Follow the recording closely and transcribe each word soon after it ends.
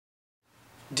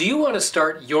Do you want to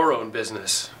start your own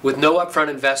business with no upfront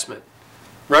investment,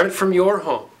 run it from your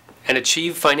home, and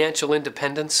achieve financial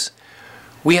independence?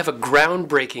 We have a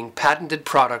groundbreaking patented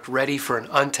product ready for an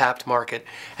untapped market,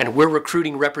 and we're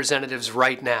recruiting representatives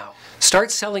right now.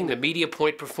 Start selling the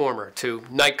MediaPOINTE Performer to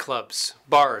nightclubs,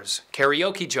 bars,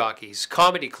 karaoke jockeys,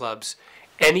 comedy clubs,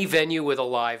 any venue with a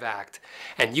live act.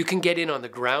 And you can get in on the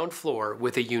ground floor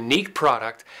with a unique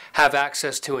product, have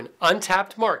access to an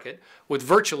untapped market with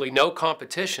virtually no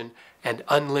competition and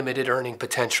unlimited earning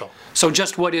potential. So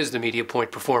just what is the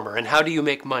MediaPOINTE Performer and how do you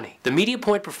make money? The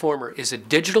MediaPOINTE Performer is a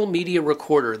digital media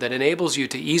recorder that enables you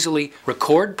to easily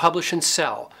record, publish, and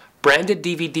sell branded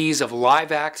DVDs of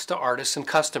live acts to artists and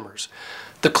customers.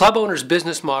 The club owner's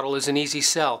business model is an easy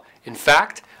sell. In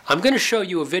fact, I'm going to show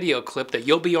you a video clip that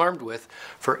you'll be armed with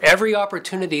for every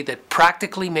opportunity that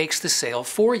practically makes the sale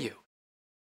for you.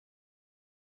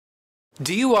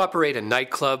 Do you operate a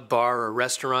nightclub, bar, or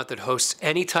restaurant that hosts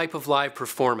any type of live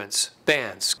performance,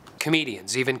 bands,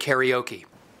 comedians, even karaoke?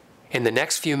 In the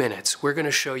next few minutes, we're going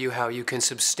to show you how you can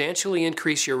substantially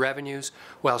increase your revenues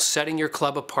while setting your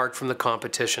club apart from the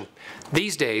competition.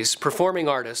 These days, performing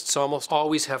artists almost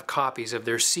always have copies of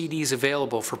their CDs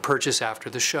available for purchase after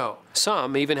the show.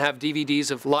 Some even have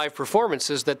DVDs of live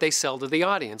performances that they sell to the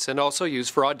audience and also use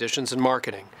for auditions and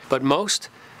marketing. But most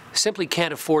simply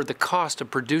can't afford the cost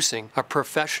of producing a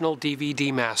professional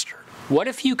DVD master. What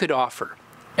if you could offer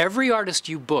every artist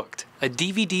you booked a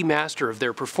DVD master of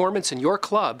their performance in your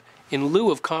club in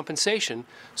lieu of compensation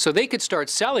so they could start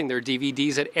selling their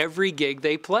DVDs at every gig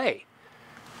they play?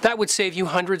 That would save you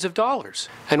hundreds of dollars.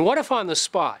 And what if on the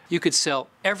spot you could sell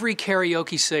every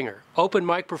karaoke singer, open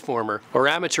mic performer, or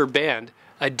amateur band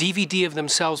a DVD of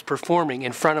themselves performing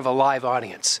in front of a live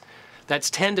audience? That's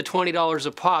 $10 to $20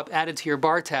 a pop added to your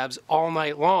bar tabs all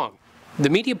night long. The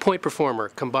MediaPOINTE Performer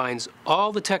combines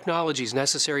all the technologies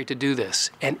necessary to do this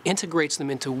and integrates them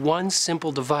into one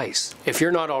simple device. If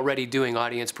you're not already doing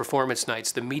audience performance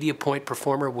nights, the MediaPOINTE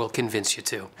Performer will convince you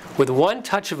to. With one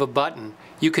touch of a button,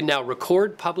 you can now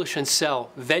record, publish, and sell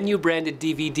venue-branded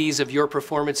DVDs of your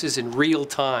performances in real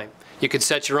time. You can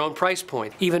set your own price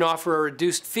point, even offer a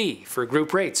reduced fee for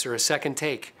group rates or a second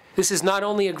take. This is not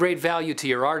only a great value to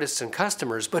your artists and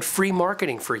customers, but free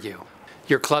marketing for you.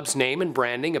 Your club's name and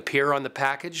branding appear on the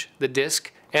package, the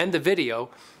disc, and the video,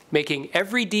 making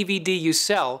every DVD you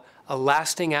sell a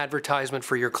lasting advertisement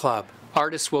for your club.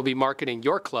 Artists will be marketing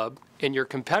your club in your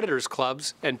competitors'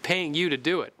 clubs and paying you to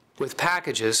do it. With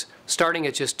packages starting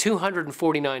at just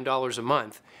 $249 a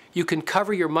month, you can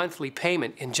cover your monthly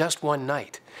payment in just one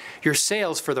night. Your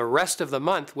sales for the rest of the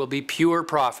month will be pure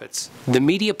profits. The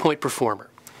MediaPOINTE Performer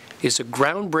is a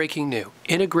groundbreaking new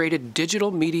integrated digital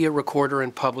media recorder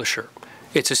and publisher.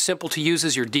 It's as simple to use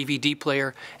as your DVD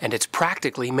player, and it's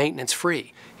practically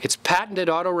maintenance-free. Its patented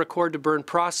auto-record-to-burn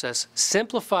process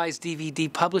simplifies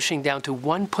DVD publishing down to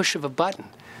one push of a button.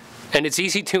 And it's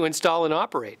easy to install and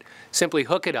operate. Simply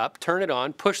hook it up, turn it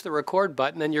on, push the record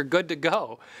button, and you're good to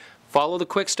go. Follow the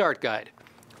quick start guide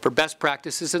for best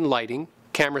practices in lighting,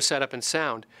 camera setup, and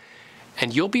sound.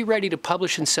 And you'll be ready to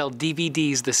publish and sell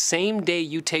DVDs the same day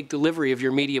you take delivery of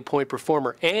your MediaPOINTE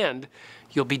Performer, and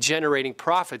you'll be generating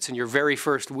profits in your very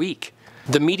first week.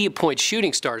 The MediaPOINTE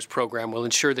Shooting Stars program will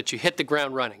ensure that you hit the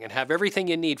ground running and have everything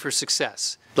you need for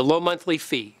success. The low monthly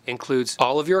fee includes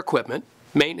all of your equipment,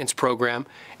 maintenance program,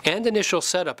 and initial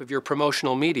setup of your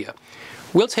promotional media.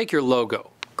 We'll take your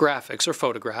logo, graphics, or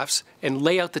photographs and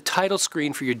lay out the title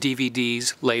screen for your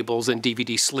DVDs, labels, and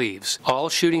DVD sleeves. All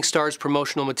Shooting Stars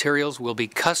promotional materials will be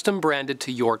custom branded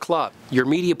to your club. Your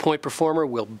MediaPOINTE Performer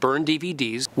will burn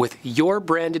DVDs with your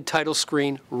branded title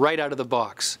screen right out of the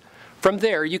box. From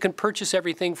there, you can purchase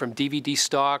everything from DVD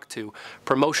stock to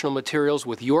promotional materials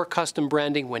with your custom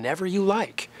branding whenever you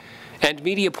like. And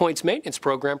MediaPOINTE's maintenance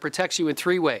program protects you in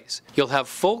 3 ways. You'll have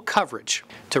full coverage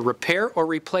to repair or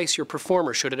replace your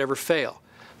performer should it ever fail,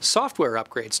 software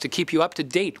upgrades to keep you up to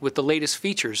date with the latest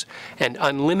features, and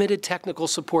unlimited technical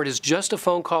support is just a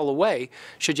phone call away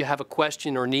should you have a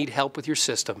question or need help with your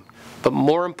system. But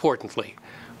more importantly,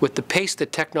 with the pace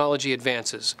that technology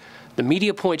advances, the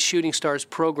MediaPOINTE Shooting Stars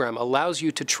program allows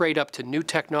you to trade up to new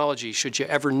technology should you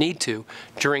ever need to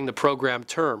during the program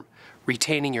term,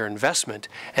 retaining your investment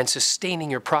and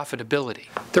sustaining your profitability.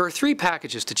 There are 3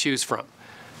 packages to choose from: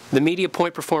 the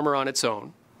MediaPOINTE Performer on its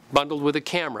own, bundled with a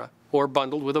camera, or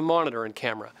bundled with a monitor and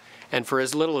camera. And for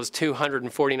as little as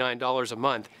 $249 a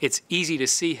month, it's easy to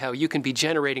see how you can be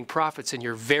generating profits in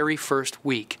your very first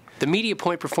week. The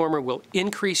MediaPOINTE Performer will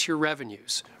increase your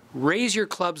revenues, raise your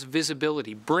club's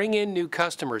visibility, bring in new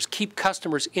customers, keep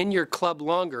customers in your club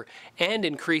longer, and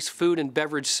increase food and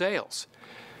beverage sales.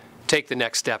 Take the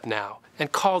next step now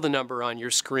and call the number on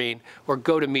your screen or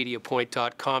go to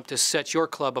MediaPOINTE.com to set your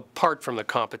club apart from the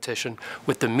competition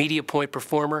with the MediaPOINTE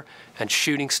Performer and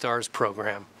Shooting Stars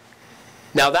program.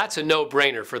 Now that's a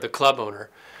no-brainer for the club owner.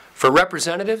 For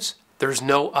representatives, there's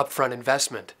no upfront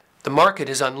investment. The market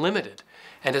is unlimited,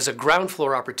 and as a ground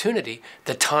floor opportunity,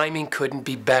 the timing couldn't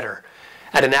be better.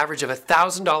 At an average of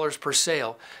 $1,000 per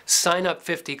sale, sign up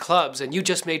 50 clubs and you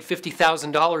just made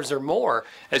 $50,000 or more.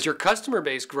 As your customer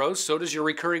base grows, so does your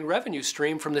recurring revenue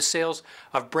stream from the sales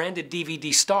of branded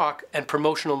DVD stock and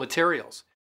promotional materials.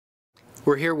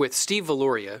 We're here with Steve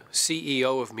Valuria,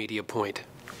 CEO of MediaPOINTE.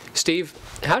 Steve,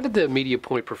 how did the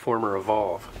MediaPOINTE Performer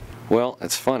evolve? Well,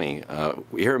 it's funny.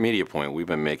 Here at MediaPOINTE, we've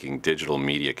been making digital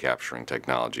media capturing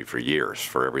technology for years,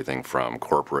 for everything from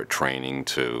corporate training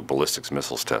to ballistics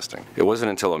missiles testing. It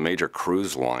wasn't until a major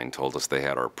cruise line told us they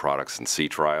had our products in sea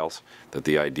trials that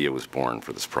the idea was born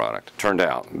for this product. Turned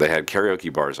out, they had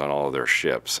karaoke bars on all of their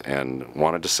ships and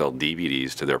wanted to sell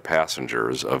DVDs to their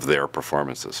passengers of their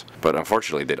performances. But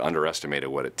unfortunately, they'd underestimated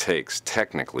what it takes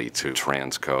technically to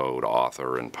transcode,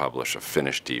 author, and publish a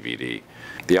finished DVD.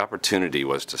 The opportunity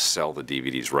was to sell the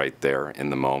DVDs right there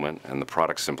in the moment, and the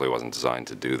product simply wasn't designed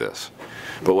to do this.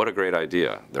 But what a great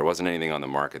idea. There wasn't anything on the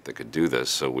market that could do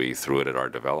this, so we threw it at our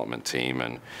development team,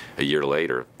 and a year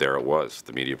later, there it was,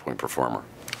 the MediaPOINTE Performer.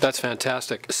 That's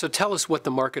fantastic. So tell us what the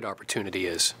market opportunity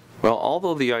is. Well,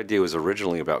 although the idea was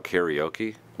originally about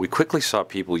karaoke, we quickly saw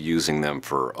people using them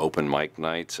for open mic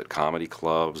nights at comedy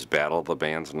clubs, Battle of the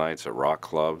Bands nights at rock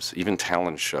clubs, even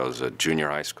talent shows at junior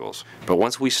high schools. But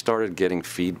once we started getting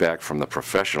feedback from the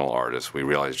professional artists, we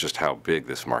realized just how big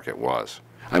this market was.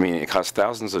 I mean, it costs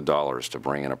thousands of dollars to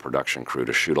bring in a production crew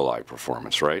to shoot a live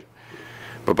performance, right?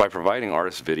 But by providing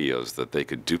artists videos that they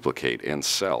could duplicate and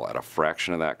sell at a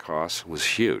fraction of that cost was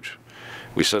huge.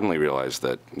 We suddenly realized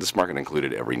that this market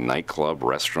included every nightclub,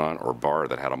 restaurant, or bar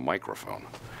that had a microphone.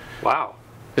 Wow,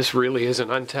 this really is an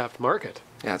untapped market.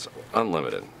 Yeah, it's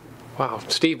unlimited. Wow.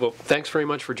 Steve, well, thanks very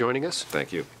much for joining us.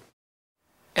 Thank you.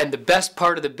 And the best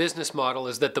part of the business model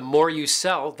is that the more you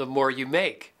sell, the more you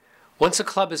make. Once a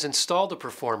club has installed a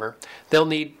performer, they'll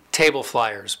need table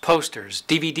flyers, posters,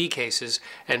 DVD cases,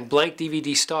 and blank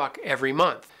DVD stock every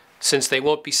month. Since they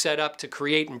won't be set up to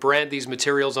create and brand these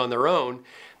materials on their own,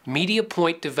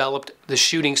 MediaPOINTE developed the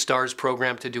Shooting Stars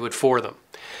program to do it for them.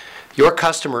 Your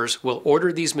customers will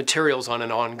order these materials on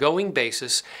an ongoing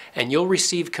basis, and you'll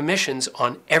receive commissions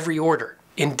on every order,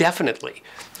 indefinitely.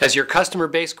 As your customer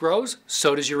base grows,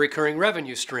 so does your recurring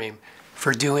revenue stream,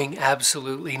 for doing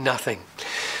absolutely nothing.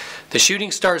 The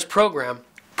Shooting Stars program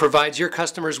provides your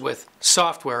customers with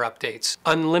software updates,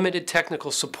 unlimited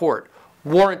technical support,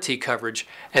 warranty coverage,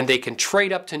 and they can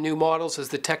trade up to new models as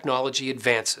the technology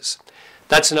advances.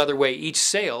 That's another way each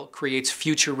sale creates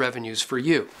future revenues for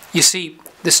you. You see,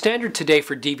 the standard today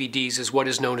for DVDs is what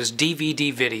is known as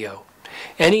DVD video.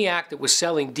 Any act that was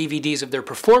selling DVDs of their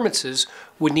performances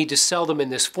would need to sell them in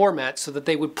this format so that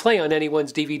they would play on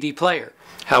anyone's DVD player.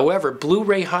 However,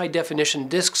 Blu-ray high-definition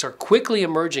discs are quickly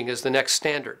emerging as the next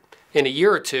standard. In a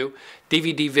year or two,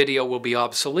 DVD video will be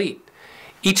obsolete.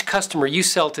 Each customer you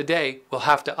sell today will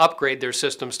have to upgrade their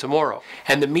systems tomorrow.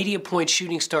 And the MediaPOINTE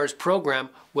Shooting Stars program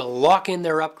will lock in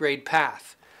their upgrade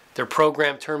path. Their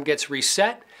program term gets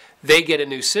reset, they get a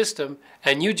new system,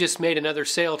 and you just made another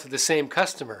sale to the same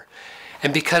customer.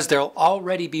 And because they'll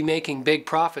already be making big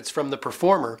profits from the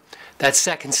performer, that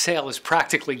second sale is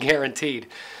practically guaranteed.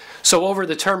 So over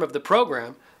the term of the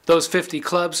program, those 50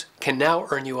 clubs can now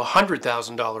earn you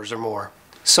 $100,000 or more.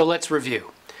 So let's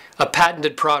review. A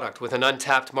patented product with an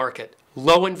untapped market,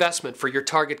 low investment for your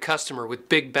target customer with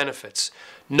big benefits,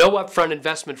 no upfront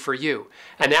investment for you,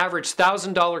 an average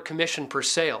 $1,000 commission per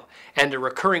sale, and a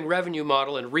recurring revenue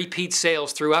model and repeat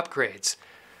sales through upgrades.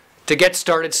 To get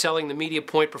started selling the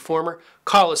MediaPOINTE Performer,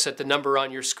 call us at the number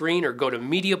on your screen or go to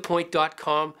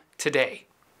MediaPOINTE.com today.